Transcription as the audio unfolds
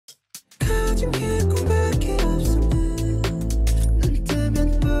There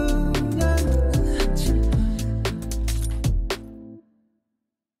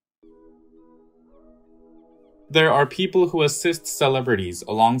are people who assist celebrities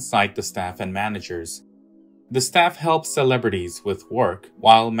alongside the staff and managers. The staff helps celebrities with work,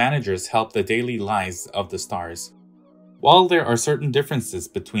 while managers help the daily lives of the stars. While there are certain differences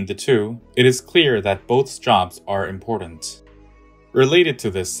between the two, it is clear that both jobs are important. Related to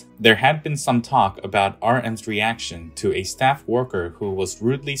this, there had been some talk about RM's reaction to a staff worker who was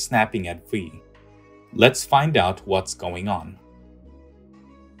rudely snapping at V. Let's find out what's going on.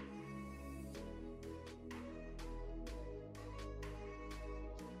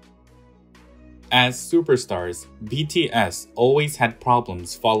 As superstars, BTS always had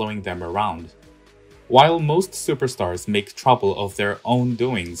problems following them around. While most superstars make trouble of their own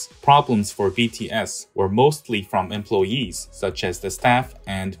doings, problems for BTS were mostly from employees such as the staff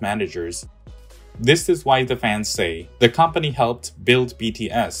and managers. This is why the fans say the company helped build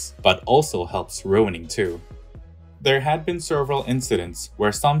BTS, but also helps ruining too. There had been several incidents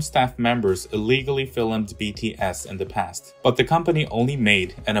where some staff members illegally filmed BTS in the past, but the company only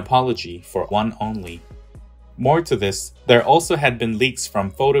made an apology for one only. More to this, there also had been leaks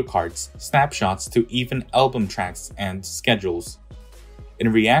from photo cards, snapshots to even album tracks and schedules.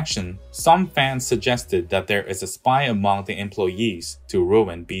 In reaction, some fans suggested that there is a spy among the employees to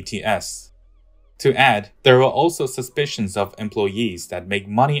ruin BTS. To add, there were also suspicions of employees that make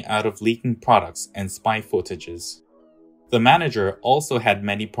money out of leaking products and spy footages. The manager also had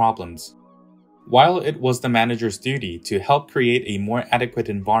many problems. While it was the manager's duty to help create a more adequate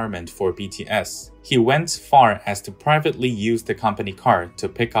environment for BTS, he went far as to privately use the company car to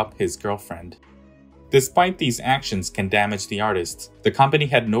pick up his girlfriend. Despite these actions can damage the artist, the company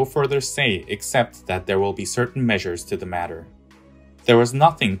had no further say except that there will be certain measures to the matter. There was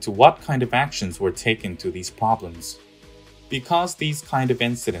nothing to what kind of actions were taken to these problems. Because these kind of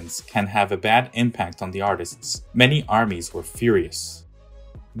incidents can have a bad impact on the artists, many armies were furious.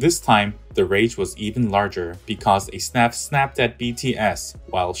 This time, the rage was even larger because a staff snapped at BTS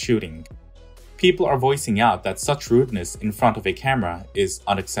while shooting. People are voicing out that such rudeness in front of a camera is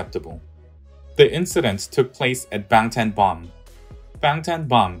unacceptable. The incident took place at Bangtan Bomb. Bangtan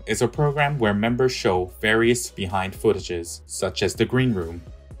Bomb is a program where members show various behind footages, such as the green room.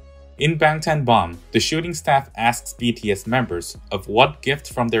 In Bangtan Bomb, the shooting staff asks BTS members of what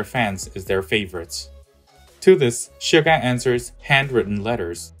gift from their fans is their favorite. To this, Suga answers handwritten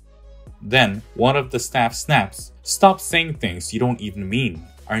letters. Then, one of the staff snaps, "Stop saying things you don't even mean.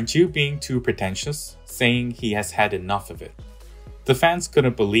 Aren't you being too pretentious?" saying he has had enough of it. The fans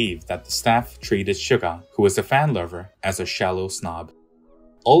couldn't believe that the staff treated Suga, who is a fan lover, as a shallow snob.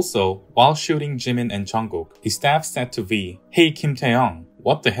 Also, while shooting Jimin and Jungkook, the staff said to V, "Hey Kim Taehyung,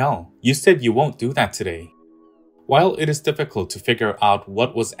 what the hell? You said you won't do that today." While it is difficult to figure out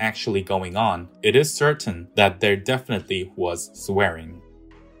what was actually going on, it is certain that there definitely was swearing.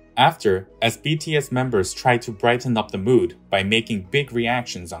 After, as BTS members tried to brighten up the mood by making big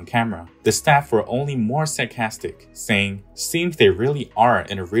reactions on camera, the staff were only more sarcastic, saying, "Seems they really are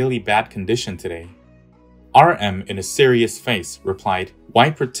in a really bad condition today." RM, in a serious face, replied, "Why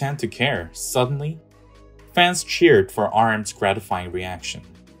pretend to care, suddenly?" Fans cheered for RM's gratifying reaction.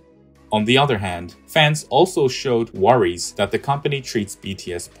 On the other hand, fans also showed worries that the company treats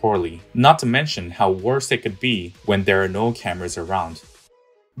BTS poorly, not to mention how worse it could be when there are no cameras around.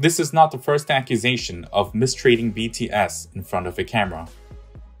 This is not the first accusation of mistreating BTS in front of a camera.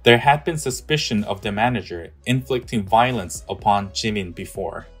 There had been suspicion of the manager inflicting violence upon Jimin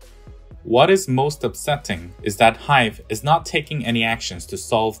before. What is most upsetting is that HYBE is not taking any actions to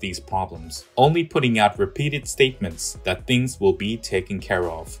solve these problems, only putting out repeated statements that things will be taken care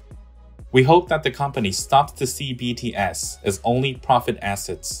of. We hope that the company stops to see BTS as only profit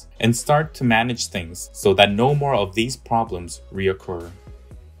assets and start to manage things so that no more of these problems reoccur.